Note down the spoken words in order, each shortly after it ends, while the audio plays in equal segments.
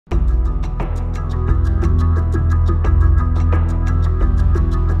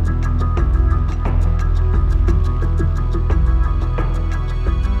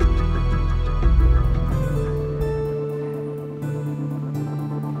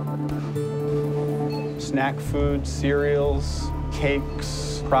snack foods, cereals,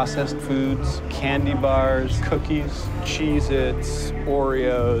 cakes, processed foods, candy bars, cookies, Cheez-Its,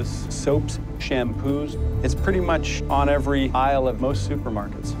 Oreos, soaps, shampoos. It's pretty much on every aisle of most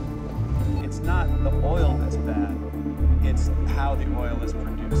supermarkets. It's not the oil that's bad, it's how the oil is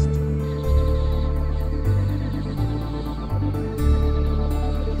produced.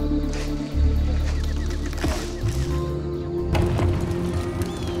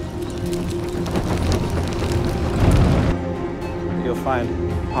 You'll find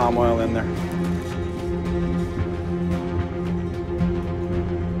palm oil in there.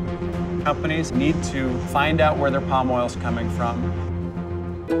 Companies need to find out where their palm oil is coming from.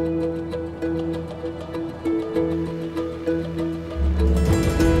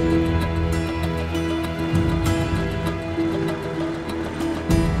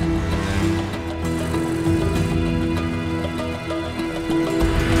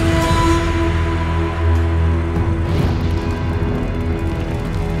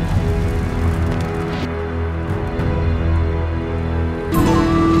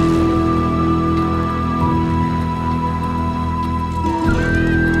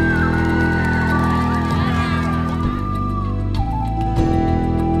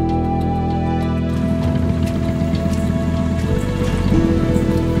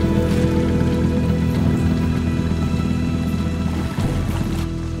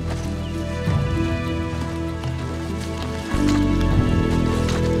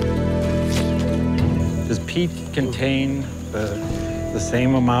 Does peat contain the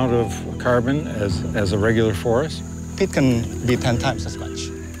same amount of carbon as a regular forest? Peat can be 10 times as much.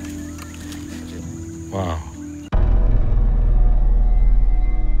 Wow.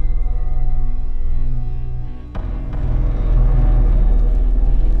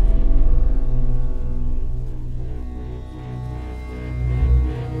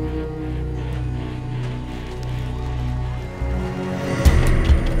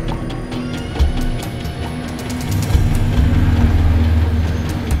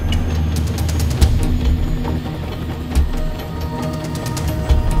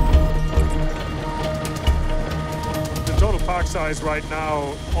 Park size right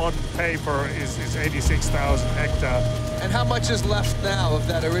now on paper is 86,000 hectares. And how much is left now of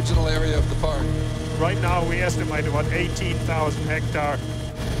that original area of the park? Right now we estimate about 18,000 hectares.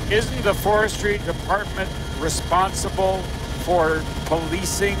 Isn't the forestry department responsible for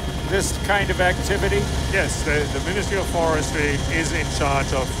policing this kind of activity? Yes, the Ministry of Forestry is in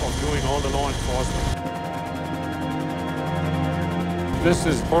charge of doing all the law enforcement. This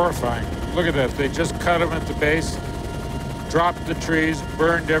is horrifying. Look at that, they just cut them at the base, dropped the trees,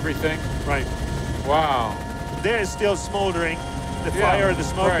 burned everything. Right. Wow. There is still smoldering. The fire, the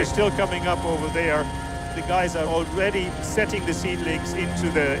smoke is still coming up over there. The guys are already setting the seedlings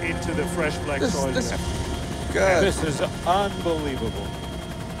into the fresh black soil. This is unbelievable.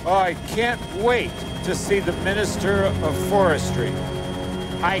 Oh, I can't wait to see the Minister of Forestry.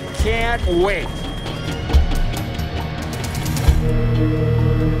 I can't wait.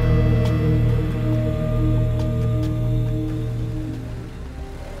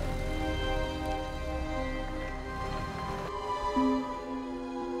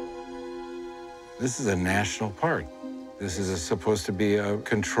 This is a national park. This is supposed to be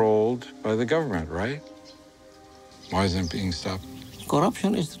controlled by the government, right? Why isn't it being stopped?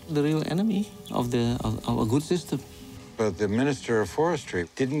 Corruption is the real enemy of a good system. But the Minister of Forestry,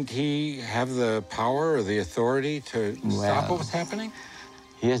 didn't he have the power or the authority to stop what was happening?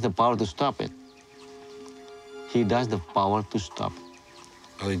 He has the power to stop it. He does the power to stop.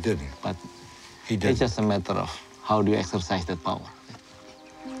 Well, he didn't. But he didn't. It's just a matter of how do you exercise that power.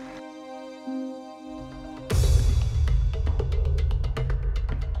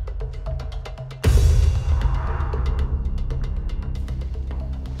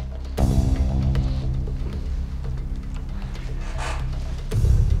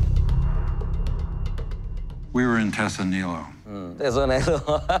 We were in Tesanilo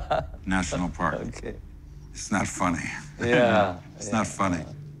National Park. Okay. It's not funny. Yeah. It's not funny.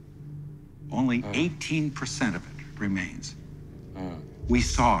 Only 18% of it remains. We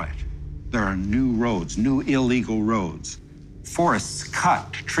saw it. There are new roads, new illegal roads. Forests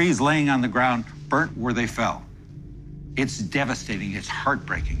cut, trees laying on the ground, burnt where they fell. It's devastating. It's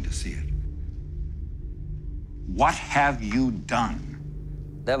heartbreaking to see it. What have you done?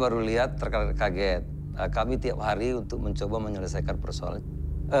 Saya baru lihat terkaget. Kami tiap hari untuk mencoba menyelesaikan persoalan.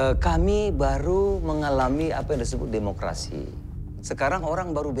 Kami baru mengalami apa yang disebut demokrasi. Sekarang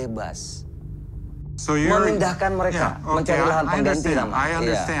orang baru bebas. So you're, memindahkan mereka, mencari lahan pengganti nama. I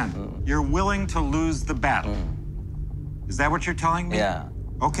understand. You're willing to lose the battle. Is that what you're telling me? Yeah.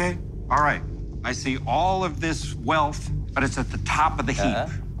 Okay, all right. I see all of this wealth, but it's at the top of the heap.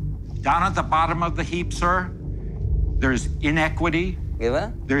 Down at the bottom of the heap, sir, there's inequity,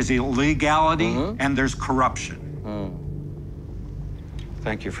 there's illegality, and there's corruption.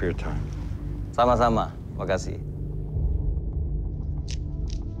 Thank you for your time. Sama-sama, makasih.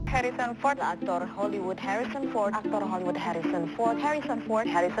 Harrison Ford, aktor Hollywood Harrison Ford, aktor Hollywood Harrison Ford, Harrison Ford,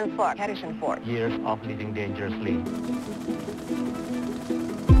 Harrison Ford, Harrison Ford. Years of living dangerously.